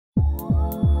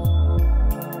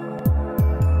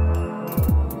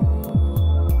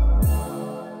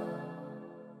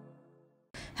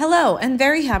Hello, and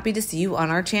very happy to see you on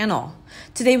our channel.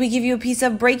 Today we give you a piece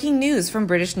of breaking news from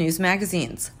British news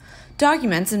magazines.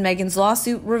 Documents in Meghan's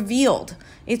lawsuit revealed.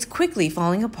 It's quickly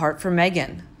falling apart for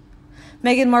Meghan.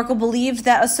 Meghan Markle believed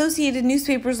that Associated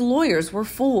Newspaper's lawyers were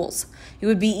fools. It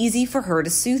would be easy for her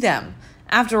to sue them.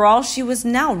 After all, she was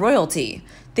now royalty.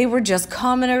 They were just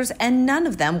commoners, and none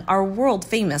of them are world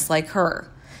famous like her.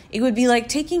 It would be like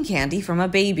taking candy from a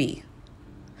baby.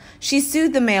 She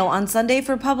sued the Mail on Sunday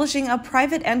for publishing a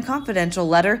private and confidential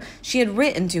letter she had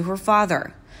written to her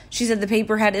father. She said the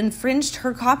paper had infringed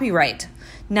her copyright.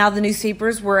 Now the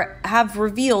newspapers have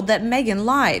revealed that Meghan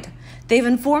lied. They've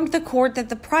informed the court that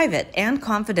the private and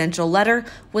confidential letter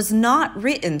was not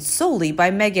written solely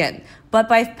by Meghan, but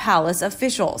by palace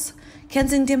officials.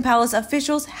 Kensington Palace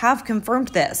officials have confirmed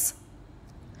this.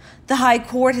 The High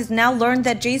Court has now learned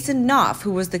that Jason Knopf,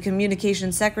 who was the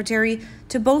communications secretary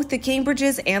to both the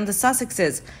Cambridges and the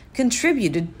Sussexes,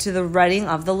 contributed to the writing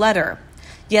of the letter.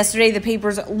 Yesterday, the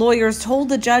paper's lawyers told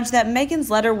the judge that Meghan's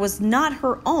letter was not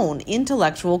her own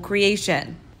intellectual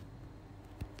creation.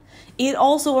 It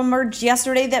also emerged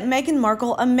yesterday that Meghan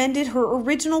Markle amended her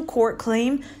original court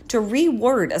claim to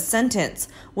reword a sentence,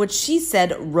 which she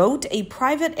said wrote a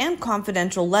private and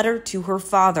confidential letter to her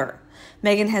father.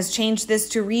 Meghan has changed this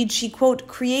to read she, quote,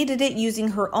 created it using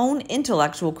her own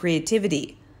intellectual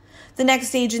creativity. The next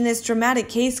stage in this dramatic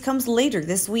case comes later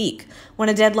this week, when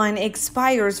a deadline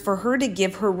expires for her to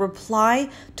give her reply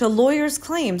to lawyers'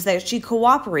 claims that she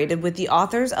cooperated with the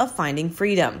authors of Finding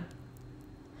Freedom.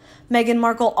 Meghan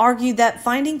Markle argued that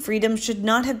Finding Freedom should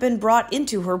not have been brought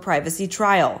into her privacy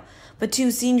trial, but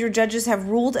two senior judges have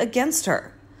ruled against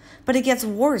her. But it gets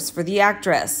worse for the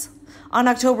actress. On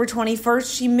October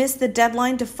 21st, she missed the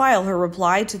deadline to file her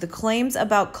reply to the claims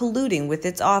about colluding with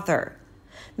its author.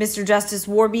 Mr. Justice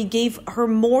Warby gave her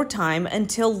more time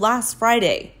until last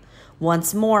Friday.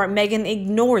 Once more, Meghan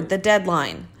ignored the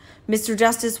deadline. Mr.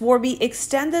 Justice Warby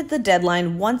extended the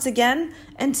deadline once again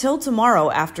until tomorrow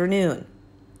afternoon.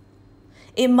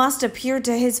 It must appear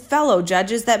to his fellow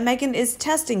judges that Meghan is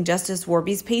testing Justice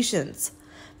Warby's patience.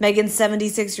 Meghan's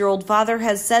 76-year-old father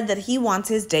has said that he wants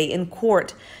his day in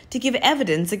court to give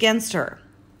evidence against her.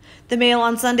 The Mail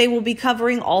on Sunday will be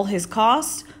covering all his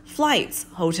costs, flights,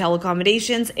 hotel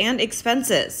accommodations, and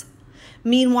expenses.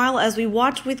 Meanwhile, as we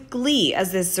watch with glee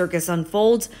as this circus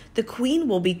unfolds, the Queen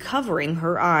will be covering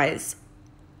her eyes.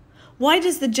 Why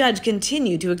does the judge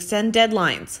continue to extend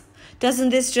deadlines? Doesn't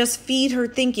this just feed her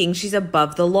thinking she's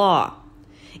above the law?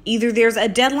 Either there's a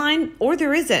deadline or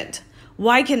there isn't.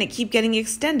 Why can it keep getting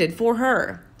extended for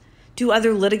her? Do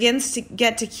other litigants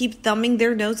get to keep thumbing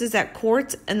their noses at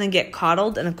courts and then get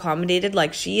coddled and accommodated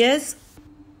like she is?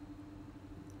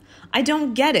 I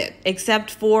don't get it, except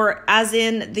for, as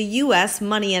in the U.S.,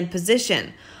 money and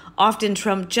position often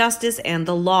trump justice and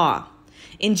the law.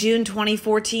 In June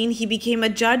 2014, he became a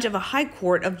judge of a High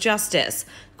Court of Justice,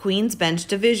 Queen's Bench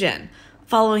Division.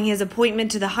 Following his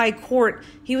appointment to the High Court,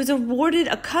 he was awarded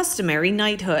a customary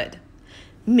knighthood.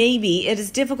 Maybe it is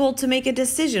difficult to make a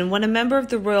decision when a member of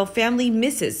the royal family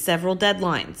misses several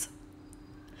deadlines.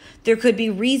 There could be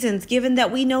reasons given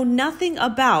that we know nothing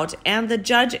about, and the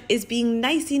judge is being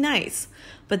nicey nice,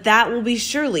 but that will be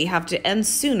surely have to end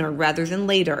sooner rather than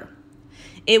later.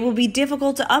 It will be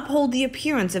difficult to uphold the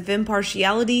appearance of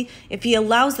impartiality if he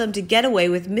allows them to get away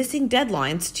with missing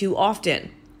deadlines too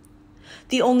often.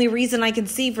 The only reason I can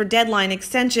see for deadline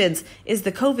extensions is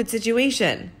the COVID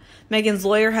situation. Meghan's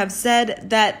lawyer have said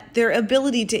that their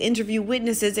ability to interview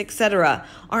witnesses, etc.,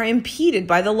 are impeded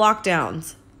by the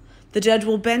lockdowns. The judge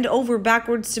will bend over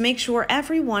backwards to make sure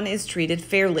everyone is treated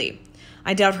fairly.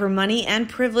 I doubt her money and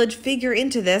privilege figure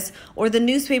into this, or the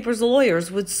newspaper's lawyers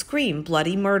would scream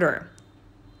bloody murder.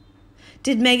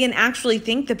 Did Meghan actually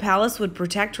think the palace would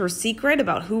protect her secret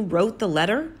about who wrote the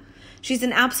letter? She's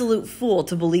an absolute fool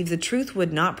to believe the truth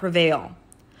would not prevail.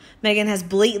 Meghan has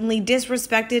blatantly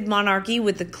disrespected monarchy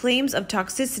with the claims of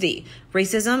toxicity,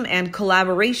 racism, and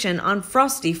collaboration on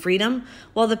frosty freedom,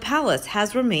 while the palace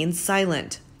has remained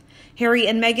silent. Harry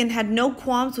and Meghan had no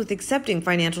qualms with accepting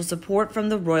financial support from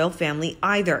the royal family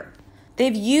either.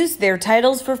 They've used their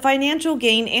titles for financial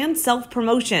gain and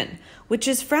self-promotion, which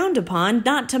is frowned upon,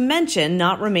 not to mention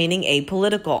not remaining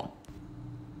apolitical.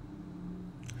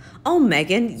 Oh,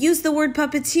 Meghan, use the word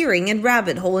puppeteering and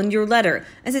rabbit hole in your letter,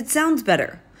 as it sounds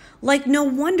better. Like, no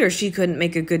wonder she couldn't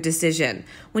make a good decision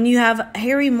when you have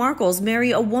Harry Markle's marry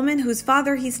a woman whose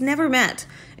father he's never met,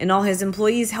 and all his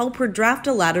employees help her draft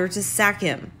a letter to sack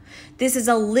him. This is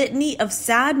a litany of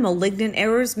sad, malignant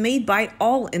errors made by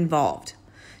all involved.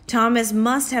 Thomas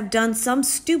must have done some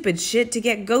stupid shit to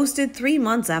get ghosted 3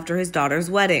 months after his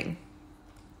daughter's wedding.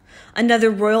 Another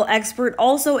royal expert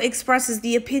also expresses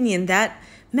the opinion that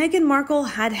Meghan Markle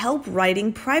had help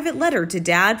writing private letter to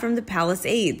Dad from the palace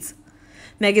aides.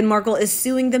 Meghan Markle is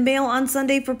suing the Mail on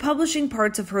Sunday for publishing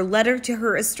parts of her letter to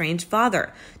her estranged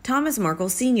father, Thomas Markle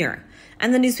Sr.,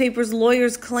 and the newspaper's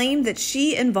lawyers claim that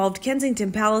she involved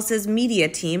Kensington Palace's media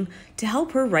team to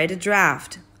help her write a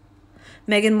draft.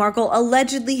 Meghan Markle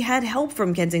allegedly had help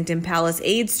from Kensington Palace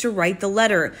aides to write the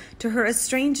letter to her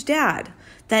estranged dad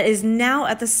that is now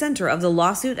at the center of the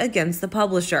lawsuit against the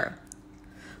publisher.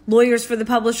 Lawyers for the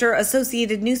publisher,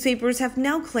 Associated Newspapers, have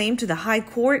now claimed to the High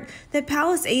Court that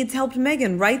palace aides helped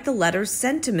Meghan write the letter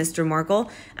sent to Mr. Markle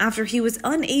after he was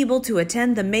unable to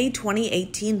attend the May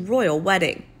 2018 royal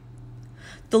wedding.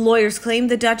 The lawyers claim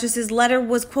the Duchess's letter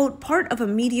was, quote, part of a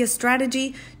media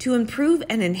strategy to improve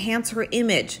and enhance her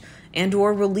image,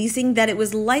 and/or releasing that it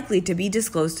was likely to be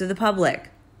disclosed to the public.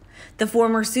 The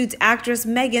former Suits actress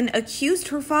Meghan accused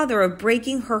her father of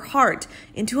breaking her heart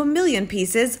into a million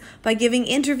pieces by giving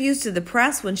interviews to the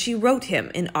press when she wrote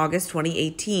him in August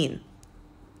 2018.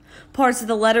 Parts of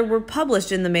the letter were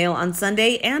published in the Mail on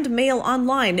Sunday and Mail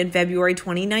Online in February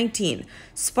 2019,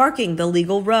 sparking the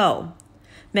legal row.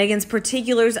 Meghan's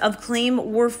particulars of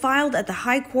claim were filed at the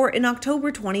High Court in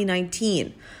October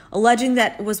 2019, alleging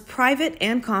that it was private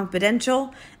and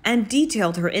confidential and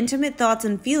detailed her intimate thoughts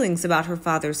and feelings about her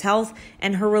father's health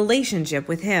and her relationship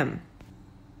with him.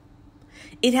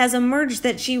 It has emerged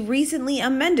that she recently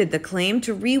amended the claim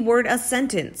to reword a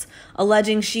sentence,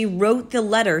 alleging she wrote the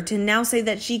letter to now say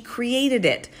that she created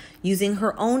it, using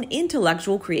her own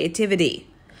intellectual creativity.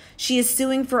 She is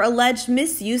suing for alleged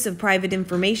misuse of private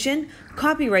information,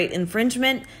 copyright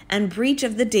infringement, and breach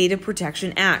of the Data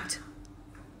Protection Act.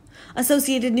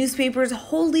 Associated Newspapers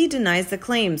wholly denies the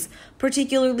claims,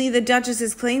 particularly the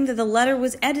Duchess's claim that the letter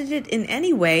was edited in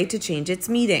any way to change its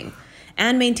meaning,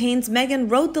 and maintains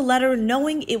Meghan wrote the letter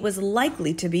knowing it was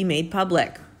likely to be made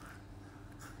public.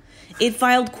 It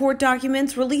filed court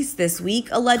documents released this week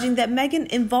alleging that Meghan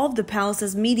involved the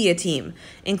palace's media team,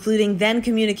 including then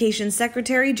Communications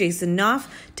Secretary Jason Knopf,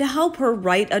 to help her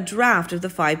write a draft of the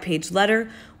 5-page letter,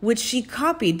 which she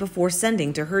copied before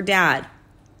sending to her dad.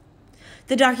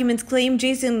 The documents claim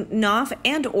Jason Knopf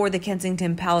and/or the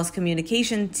Kensington Palace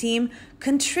communication team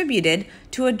contributed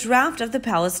to a draft of the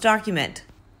palace document.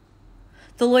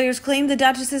 The lawyers claim the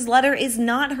Duchess's letter is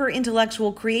not her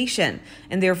intellectual creation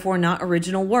and therefore not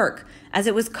original work, as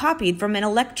it was copied from an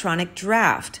electronic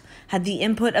draft, had the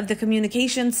input of the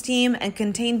communications team, and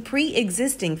contained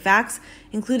pre-existing facts,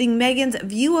 including Meghan's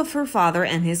view of her father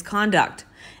and his conduct,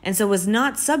 and so was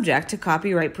not subject to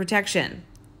copyright protection.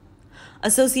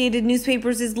 Associated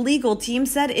Newspapers' legal team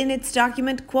said in its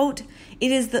document, quote,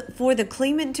 "It is for the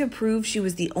claimant to prove she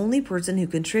was the only person who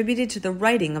contributed to the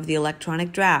writing of the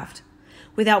electronic draft.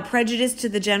 Without prejudice to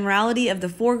the generality of the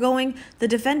foregoing, the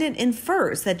defendant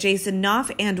infers that Jason Knopf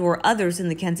and/or others in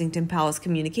the Kensington Palace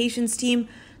communications team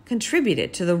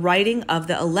contributed to the writing of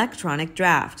the electronic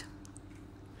draft."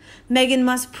 Meghan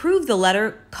must prove the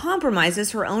letter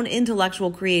compromises her own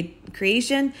intellectual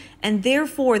creation and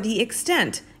therefore the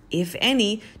extent, if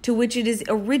any, to which it is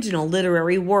original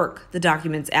literary work, the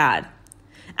documents add.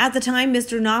 At the time,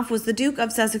 Mr. Knopf was the Duke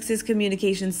of Sussex's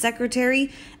communications secretary,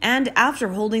 and after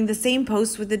holding the same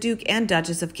post with the Duke and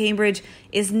Duchess of Cambridge,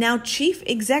 is now chief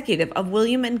executive of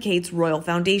William and Kate's Royal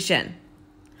Foundation.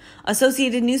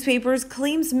 Associated Newspapers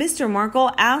claims Mr.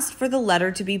 Markle asked for the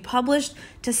letter to be published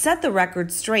to set the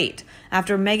record straight,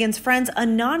 after Meghan's friends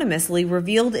anonymously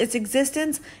revealed its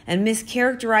existence and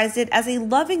mischaracterized it as a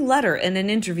loving letter in an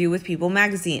interview with People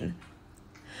magazine.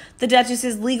 The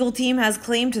Duchess's legal team has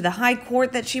claimed to the High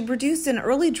Court that she produced an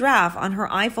early draft on her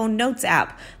iPhone Notes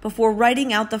app before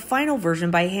writing out the final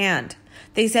version by hand.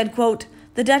 They said, quote,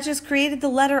 "The Duchess created the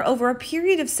letter over a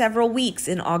period of several weeks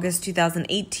in August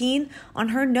 2018 on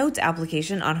her Notes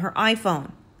application on her iPhone."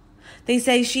 They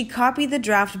say she copied the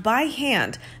draft by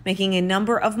hand, making a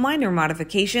number of minor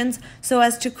modifications so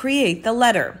as to create the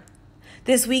letter.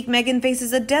 This week, Meghan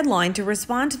faces a deadline to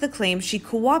respond to the claim she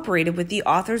cooperated with the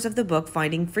authors of the book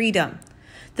Finding Freedom.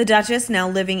 The Duchess, now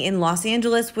living in Los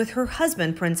Angeles with her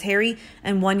husband Prince Harry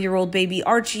and 1-year-old baby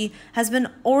Archie, has been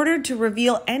ordered to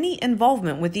reveal any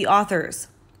involvement with the authors.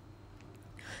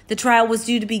 The trial was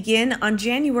due to begin on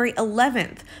January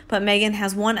 11th, but Meghan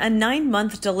has won a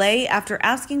 9-month delay after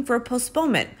asking for a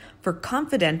postponement for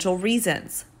confidential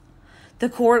reasons. The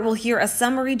court will hear a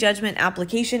summary judgment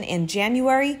application in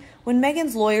January, when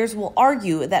Meghan's lawyers will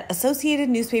argue that Associated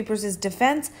Newspapers'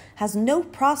 defense has no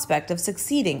prospect of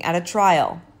succeeding at a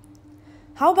trial.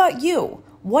 How about you?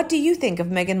 What do you think of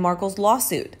Meghan Markle's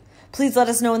lawsuit? Please let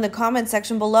us know in the comments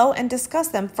section below and discuss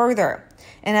them further.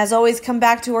 And as always, come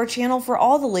back to our channel for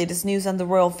all the latest news on the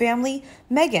royal family,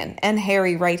 Meghan and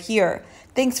Harry right here.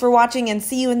 Thanks for watching and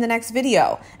see you in the next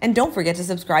video. And don't forget to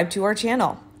subscribe to our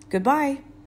channel. Goodbye.